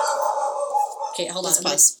know. Okay, hold on.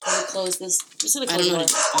 Pause. I'm going to close this. I'm just going to close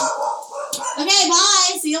it. Okay,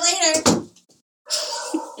 bye. See you later.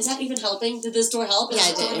 Is that even helping? Did this door help? Yeah,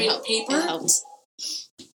 it did. It helped. Paper? It helped.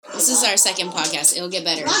 This is our second podcast. It'll get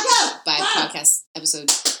better by podcast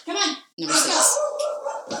episode. Come on. Number 6.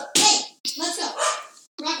 Hey, let's go.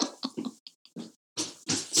 Rocco.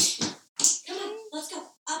 Come on, let's go.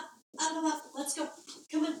 Up. Let's go.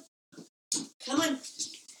 Come on.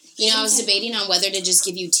 You know, I was debating on whether to just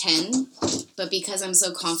give you 10, but because I'm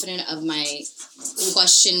so confident of my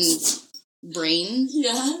question brain,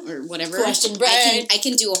 or whatever, question brain, I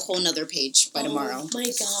can do a whole nother page by tomorrow. Oh my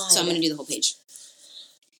god! So I'm going to do the whole page.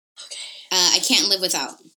 Okay. I can't live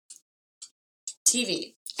without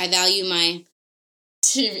TV. I value my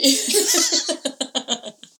TV.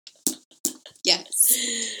 Yes.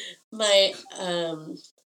 My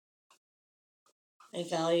I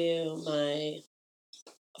value my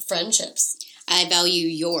friendships. I value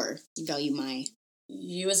you value my.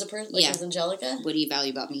 You as a person? Like as Angelica? What do you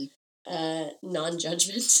value about me?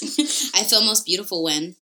 Non-judgment. I feel most beautiful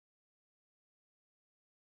when?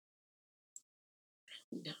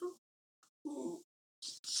 No.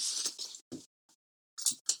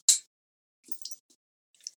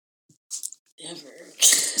 Never.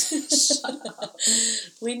 Shut up.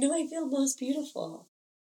 When do I feel most beautiful?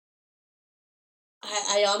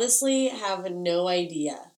 I honestly have no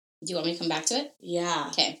idea. Do you want me to come back to it? Yeah.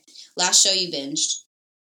 Okay. Last show you binged?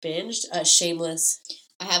 Shameless.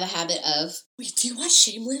 I have a habit of... Wait, do you watch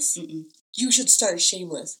Shameless? Mm-mm. You should start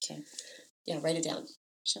Shameless. Okay. Yeah, write it down.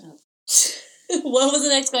 Shut up. What was the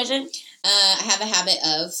next question? I have a habit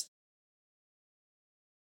of...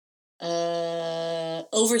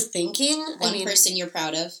 Overthinking? One person you're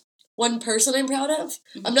proud of? One person I'm proud of?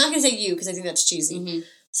 Mm-hmm. I'm not going to say you because I think that's cheesy. Mm-hmm.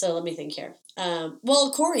 So let me think here.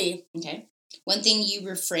 Well, Corey. Okay. One thing you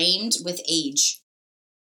reframed with age.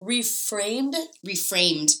 Reframed?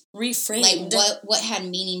 Reframed. Reframed. Like what had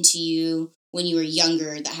meaning to you when you were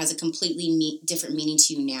younger that has a completely different meaning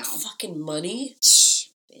to you now? Fucking money.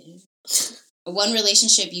 One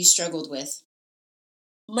relationship you struggled with.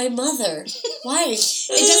 My mother. Why? It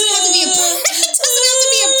doesn't have to be a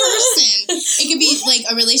person. It could be like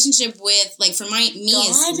a relationship with, like, for me,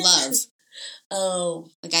 is love. Oh.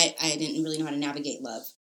 Like, I didn't really know how to navigate love.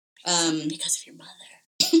 Because of your mother.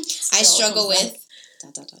 I struggle with...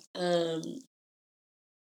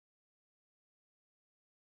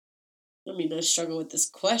 I struggle with this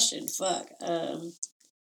question. Fuck.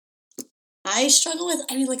 I struggle with,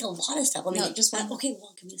 like, a lot of stuff. Just one. Okay,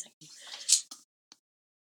 well, give me a second.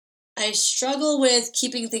 I struggle with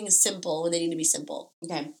keeping things simple when they need to be simple.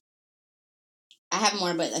 Okay. I have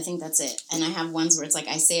more, but I think that's it. And I have ones where it's like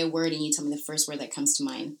I say a word and you tell me the first word that comes to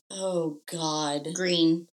mind. Oh, God.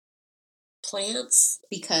 Green. Plants.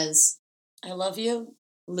 Because. I love you.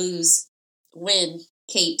 Lose. Win.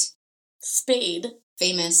 Kate. Spade.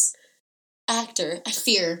 Famous. Actor.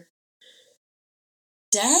 Fear.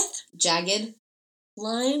 Death. Jagged.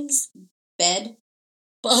 Lines. Bed.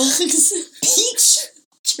 Bugs. Peach.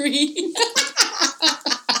 Tree.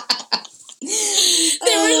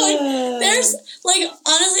 They were like, there's, like,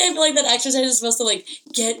 honestly, I feel like that exercise is supposed to, like,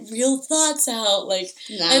 get real thoughts out. Like,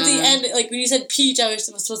 at the end, like, when you said peach, I was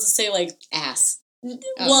supposed to say, like... Ass.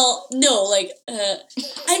 Well, no, like,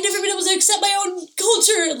 I've never been able to accept my own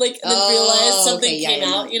culture, like, and then realize something came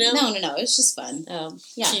out, you know? No, it's just fun.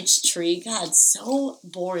 Peach tree, God, so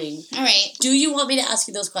boring. All right. Do you want me to ask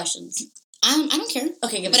you those questions? I don't care.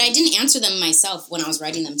 Okay, good. But I didn't answer them myself when I was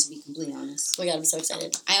writing them, to be completely honest. Oh my God, I'm so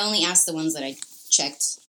excited. I only asked the ones that I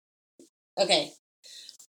checked. Okay.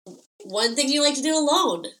 One thing you like to do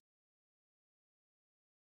alone.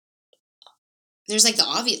 There's like the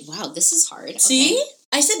obvious... Wow, this is hard. See? Okay.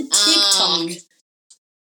 I said TikTok.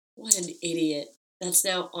 What an idiot. That's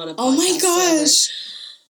now on a podcast. Oh my gosh.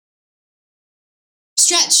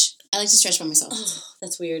 Stretch. I like to stretch by myself. Oh,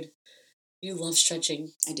 that's weird. You love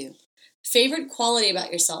stretching. I do. Favorite quality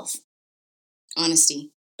about yourself?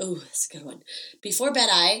 Honesty. Oh, that's a good one. Before bed,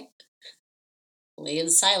 I lay in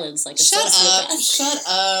silence like a sociopath. Shut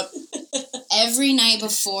up. Every night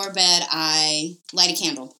before bed, I light a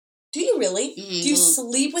candle. Do you really? Mm-hmm. Do you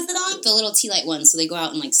sleep with it on? The little tea light ones, so they go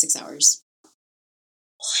out in like 6 hours.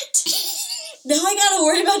 What? Now I gotta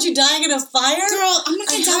worry about you dying in a fire? Girl, I'm not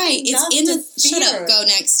gonna die. It's in the... Shut up. Go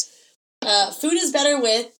next. Food is better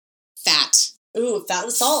with... Fat. Ooh, fat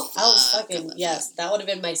and salt. Fucking... Yes, that would have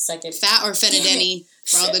been my second... Fat or fettuccine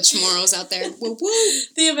for all the tomorrows out there. Woo woo.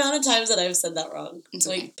 The amount of times that I've said that wrong. It's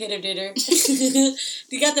like, okay. Pitter ditter.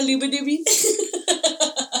 You got the luba dooby?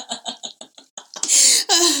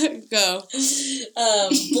 Go.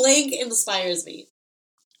 Blank inspires me.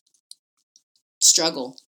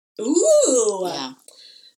 Struggle. Ooh. Yeah.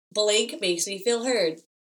 Blank makes me feel heard.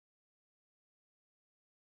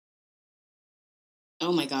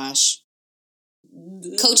 Oh my gosh.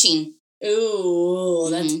 Coaching. Ooh,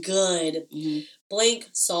 that's good. Mm-hmm. Blank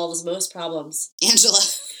solves most problems. Angela.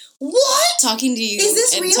 What? Talking to you is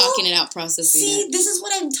this and real? Talking it out, processing See, it. this is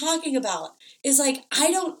what I'm talking about. Is like,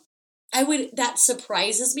 that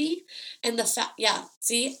surprises me. And the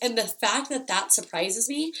fact that surprises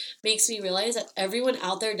me makes me realize that everyone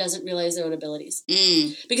out there doesn't realize their own abilities.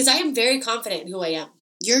 Because I am very confident in who I am.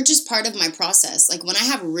 You're just part of my process. Like, when I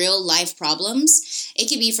have real life problems, it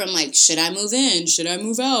could be from, like, should I move in? Should I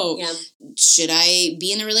move out? Yeah. Should I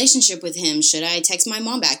be in a relationship with him? Should I text my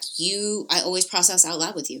mom back? I always process out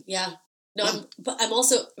loud with you. Yeah. No, yeah. I'm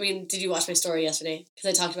also, did you watch my story yesterday?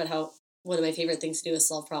 Because I talked about how one of my favorite things to do is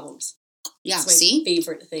solve problems. Yeah, it's my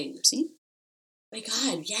favorite thing. See? My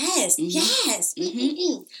God, yes, mm-hmm. yes.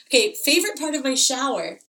 Mm-hmm. Okay, favorite part of my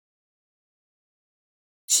shower.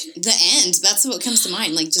 The end. That's what comes to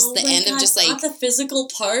mind. Like, just the end of just like... Not the physical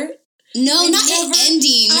part? No, not an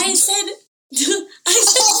ending. I said...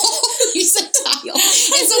 You said tile.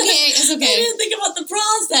 It's okay. I didn't think about the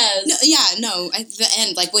process. No, the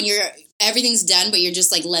end. Like, when everything's done, but you're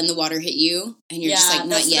just like letting the water hit you, and you're just like,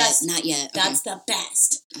 not yet. Okay. That's the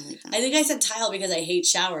best. I like that. I think I said tile because I hate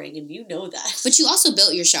showering, and you know that. But you also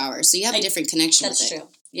built your shower, so you have a different connection with it. That's true.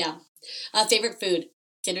 Yeah. Favorite food?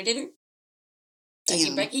 Dinner?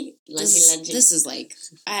 Damn. Brekkie? This is like,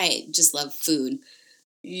 I just love food.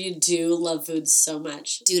 You do love food so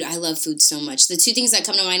much. Dude, I love food so much. The two things that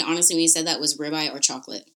come to mind, honestly, when you said that, was ribeye or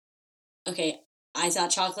chocolate. Okay, I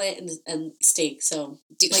thought chocolate and steak, so,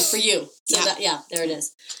 like, for you. So there it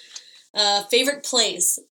is. Favorite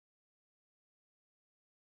place?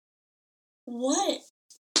 What?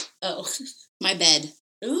 Oh. My bed.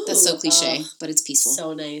 Ooh. That's so cliche, but it's peaceful.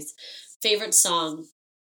 So nice. Favorite song?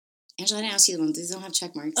 Angela, I didn't ask you the ones. These don't have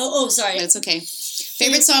check marks. Oh, sorry. But it's okay.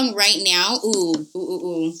 Favorite song right now?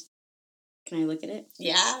 Ooh. Can I look at it?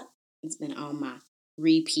 Yeah. It's been on my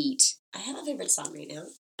repeat. I have a favorite song right now.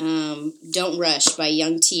 Don't Rush by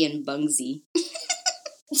Young T and Bugsy.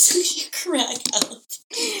 You crack up.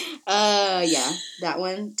 Yeah, that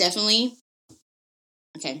one definitely.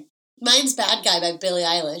 Okay. Mine's Bad Guy by Billie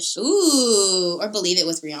Eilish. Ooh, or Believe It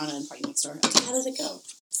with Rihanna and Party Next Door. Okay. How does it go?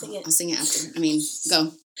 Sing it. I'll sing it after. I mean,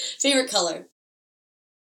 go. Favorite color?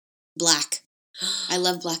 Black. I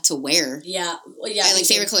love black to wear. Yeah. Well, yeah. I like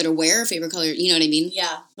favorite color to wear, favorite color, you know what I mean?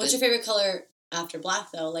 Yeah. What's your favorite color after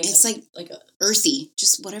black, though? Like it's like a earthy.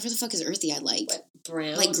 Just whatever the fuck is earthy I like. What,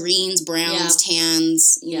 brown? Like greens, browns,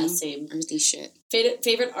 tans. You know? Same. Earthy shit.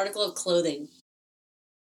 Favorite article of clothing?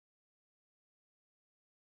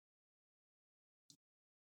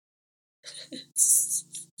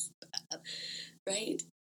 Right?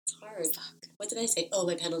 It's hard. Fuck. What did I say? Oh,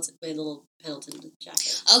 my little Pendleton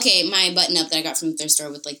jacket. Okay, my button up that I got from the thrift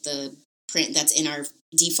store with like the print that's in our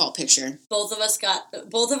default picture. Both of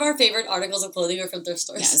our favorite articles of clothing are from thrift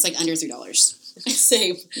stores. Yeah, it's like under $3.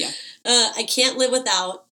 Same. Yeah. I can't live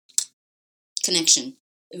without connection.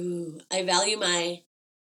 Ooh, I value my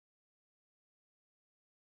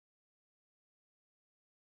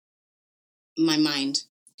mind.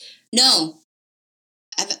 No.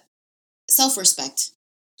 Self-respect.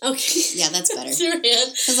 Okay. Yeah, that's better. That's your hand.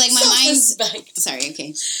 Because like my mind's... Sorry,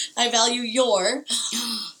 okay. I value your...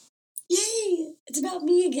 Yay! It's about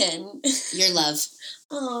me again. Your love.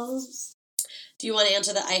 Oh. Do you want to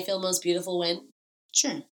answer that I feel most beautiful when?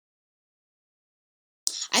 Sure.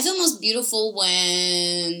 I feel most beautiful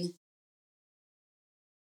when...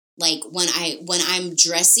 Like, when I'm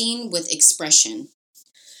dressing with expression.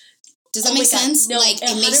 Does that make sense? No, like, 100%.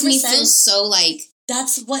 It makes me feel so, like...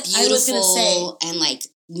 That's what I was going to say. And, like,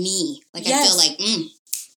 me. Like, yes.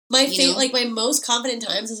 I feel like, like, my most confident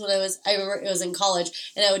times is when I remember it was in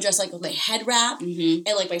college, and I would dress, like, with my head wrap, and,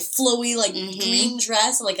 like, my flowy, like, green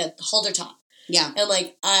dress, and, like, a halter top. Yeah. And,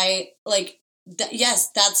 like, yes,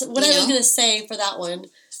 that's what I was going to say for that one,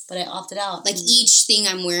 but I opted out. Like, each thing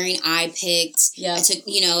I'm wearing, I picked. Yeah. I took,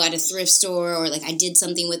 at a thrift store, or, like, I did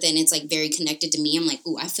something with it, and it's, like, very connected to me. I'm like,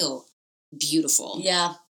 ooh, I feel beautiful.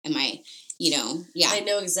 Yeah. Am I... yeah. I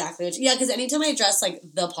know exactly what because anytime I dress, like,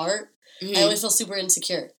 the part, I always feel super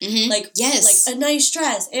insecure. Like, yes. Like, a nice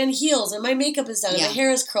dress and heels and my makeup is done and my hair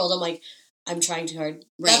is curled. I'm like, I'm trying too hard.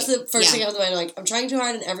 Right. That's the first thing that comes to mind. I'm like, I'm trying too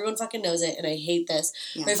hard and everyone fucking knows it and I hate this.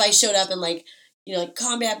 Yeah. Or if I showed up in, like, like,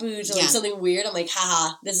 combat boots or, like, something weird, I'm like,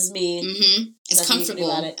 haha, this is me. It's comfortable.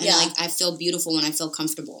 About it. And, like, I feel beautiful when I feel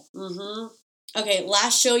comfortable. Okay,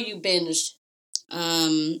 last show you binged?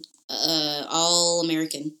 All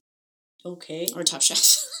American. Okay. Or Top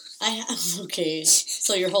Chef. Okay.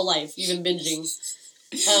 So your whole life, you've been binging.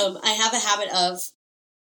 I have a habit of...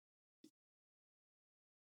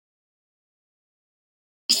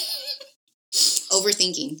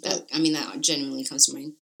 Overthinking. That genuinely comes to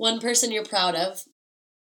mind. One person you're proud of?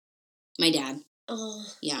 My dad. Oh.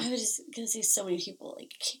 Yeah. I was just going to say so many people.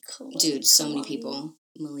 Like, dude, so many people.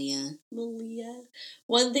 Malia.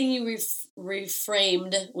 One thing you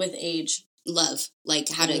reframed with age? Love. Like,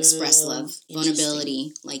 how to express love.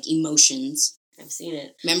 Vulnerability. Like, emotions. I've seen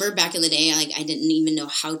it. Remember back in the day, like, I didn't even know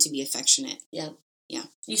how to be affectionate. Yeah. Yeah.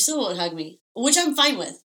 You still won't hug me, which I'm fine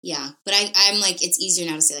with. Yeah. But I'm like, it's easier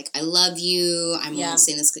now to say, like, I love you. I'm not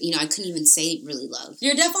saying this, I couldn't even say really love.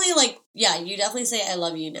 You're definitely like, you definitely say I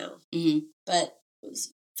love you now. But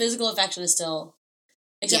physical affection is still,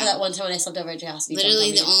 except for that one time when I slept over at your house.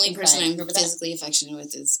 Literally the only person I'm physically affectionate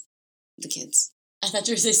with is the kids. I thought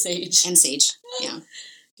you were going to say Sage. And Sage, yeah.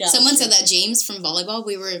 Someone said that, James from volleyball,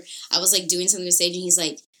 I was, like, doing something with Sage, and he's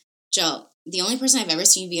like, Joe, the only person I've ever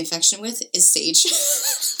seen you be affectionate with is Sage.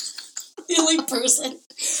 The only person.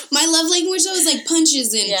 My love language, though, is, like,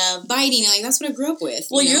 punches and biting. Like, that's what I grew up with.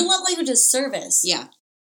 Well, your love language is service. Yeah.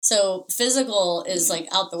 So physical is, like,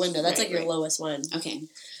 out the window. That's, your lowest one. Okay.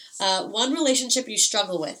 One relationship you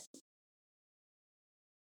struggle with.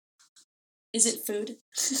 Is it food?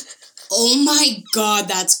 Oh my God,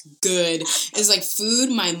 that's good. It's like food,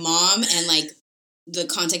 my mom, and like the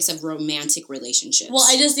context of romantic relationships. Well,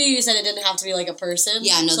 I just knew you said it didn't have to be like a person.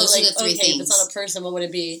 Yeah, no, those are the three things. If it's not a person, what would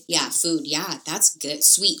it be? Yeah, food. Yeah, that's good.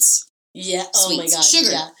 Sweets. Yeah. Oh Sweets. My God.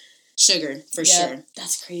 Sugar. Yeah. Sugar, for sure.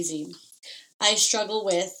 That's crazy. I struggle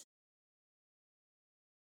with...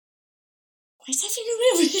 Why is that finger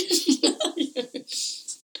moving?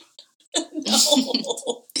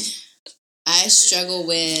 No. I struggle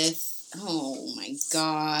with... Oh my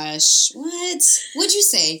gosh. What? What'd you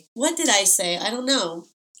say? What did I say? I don't know.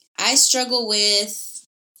 I struggle with...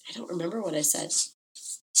 I don't remember what I said.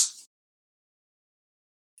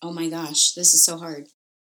 Oh my gosh. This is so hard.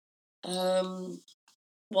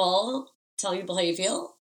 Well, telling people how you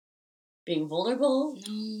feel? Being vulnerable?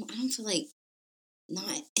 No, I don't feel like... not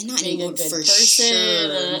being anymore, a good for person, sure.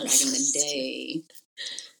 Back in the day.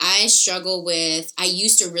 I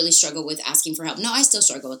used to really struggle with asking for help. No, I still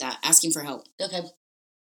struggle with that. Asking for help.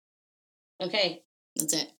 Okay.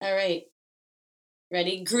 That's it. All right.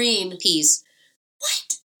 Ready? Green. Peas.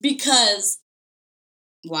 What? Because.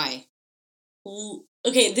 Why?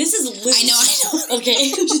 Okay, this is loose. I know.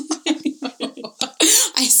 Okay.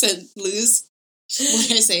 I said lose. What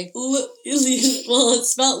did I say? Well, it's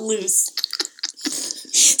spelled loose.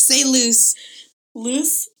 Say loose.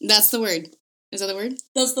 Loose? That's the word. Is that the word?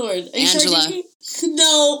 That's the word. Are you Angela. Sure?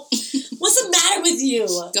 No. What's the matter with you?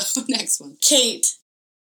 Go, next one. Kate.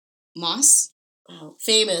 Moss. Wow.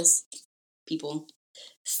 Famous. People.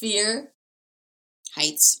 Fear.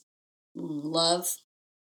 Heights. Love.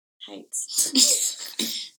 Heights.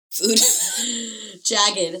 Food.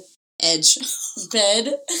 Jagged. Edge.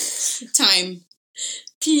 Bed. Time.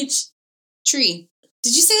 Peach. Tree.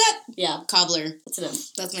 Did you say that? Yeah. Cobbler. That's an M.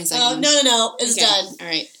 That's my second one. No. It's done. All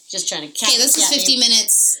right. Just trying to Okay, this is 50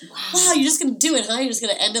 minutes. Wow, you're just going to do it, huh? You're just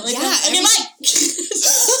going to end it like that? Okay, bye!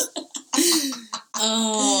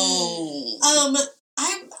 Oh.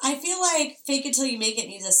 I feel like Fake It Till You Make It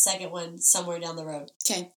needs a second one somewhere down the road.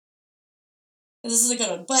 Okay. This is a good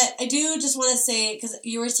one. But I do just want to say, because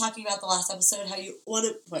you were talking about the last episode, how you want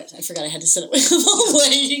to... What? I forgot I had to sit up while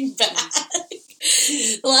laying back.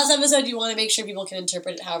 The last episode, you want to make sure people can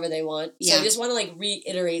interpret it however they want. So I just want to,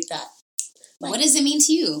 reiterate that. What does it mean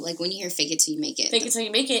to you? When you hear Fake It Till You Make It? Fake It Till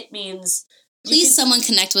You Make It means... Please, someone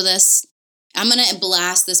connect with us. I'm going to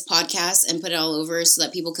blast this podcast and put it all over so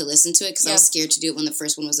that people could listen to it because I was scared to do it when the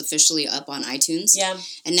first one was officially up on iTunes. Yeah.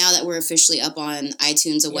 And now that we're officially up on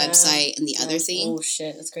iTunes, a website, and the other thing. Oh,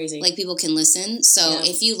 shit. That's crazy. People can listen. So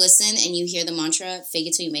if you listen and you hear the mantra, Fake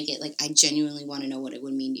It Till You Make It, I genuinely want to know what it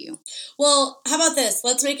would mean to you. Well, how about this?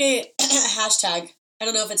 Let's make a hashtag. I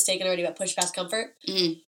don't know if it's taken already, but Push Past Comfort.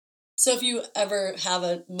 Mm-hmm. So if you ever have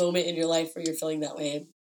a moment in your life where you're feeling that way,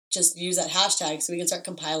 just use that hashtag so we can start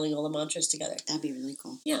compiling all the mantras together. That'd be really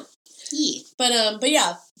cool. Yeah. But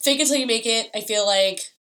yeah, Fake It Till You Make It, I feel like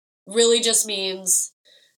really just means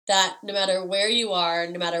that no matter where you are,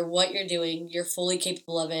 no matter what you're doing, you're fully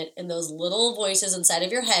capable of it. And those little voices inside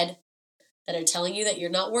of your head that are telling you that you're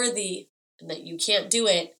not worthy and that you can't do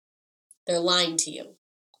it, they're lying to you.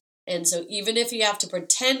 And so even if you have to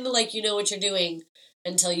pretend like you know what you're doing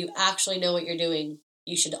until you actually know what you're doing,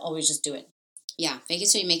 you should always just do it. Yeah, Fake It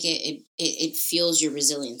Till You Make It, it fuels your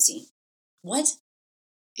resiliency. What?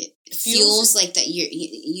 It fuels like that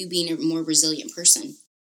you being a more resilient person.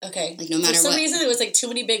 Okay. No matter what. For some reason, it was too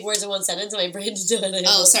many big words in one sentence, and my brain just did it.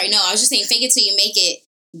 Oh, sorry. No, I was just saying, Fake It Till You Make It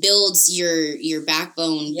builds your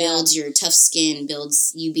backbone, builds your tough skin,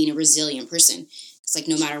 builds you being a resilient person. It's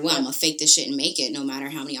no matter what, I'm gonna fake this shit and make it, no matter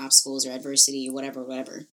how many obstacles or adversity,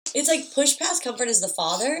 whatever. It's Push Past Comfort is the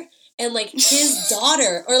father. And, his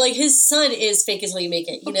daughter, or, his son is Fake It Till You Make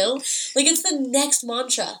It, you know? It's the next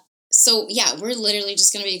mantra. So, yeah, we're literally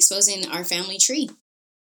just going to be exposing our family tree.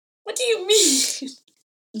 What do you mean?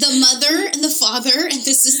 The mother and the father, and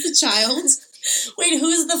this is the child. Wait,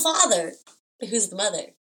 who's the father? Who's the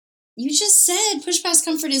mother? You just said Push Past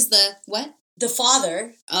Comfort is the what? The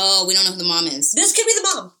father. Oh, we don't know who the mom is. This could be the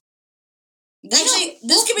mom. Actually,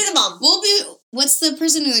 this could be the mom. What's the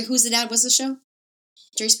person, who's the dad? What's the show?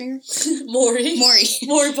 Jerry Springer? Maury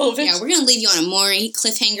Povich. Yeah, we're going to leave you on a Maury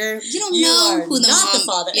cliffhanger. You don't know who the mom... the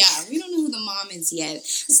father. Yeah, we don't know who the mom is yet.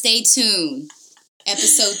 Stay tuned.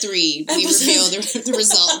 Episode 3, we reveal the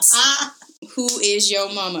results. Who is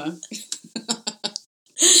your mama?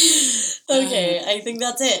 Okay, I think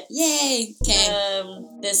that's it. Yay! Okay.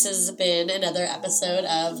 This has been another episode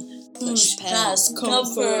of Push Past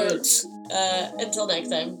Comfort. Until next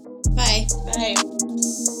time. Bye. Bye.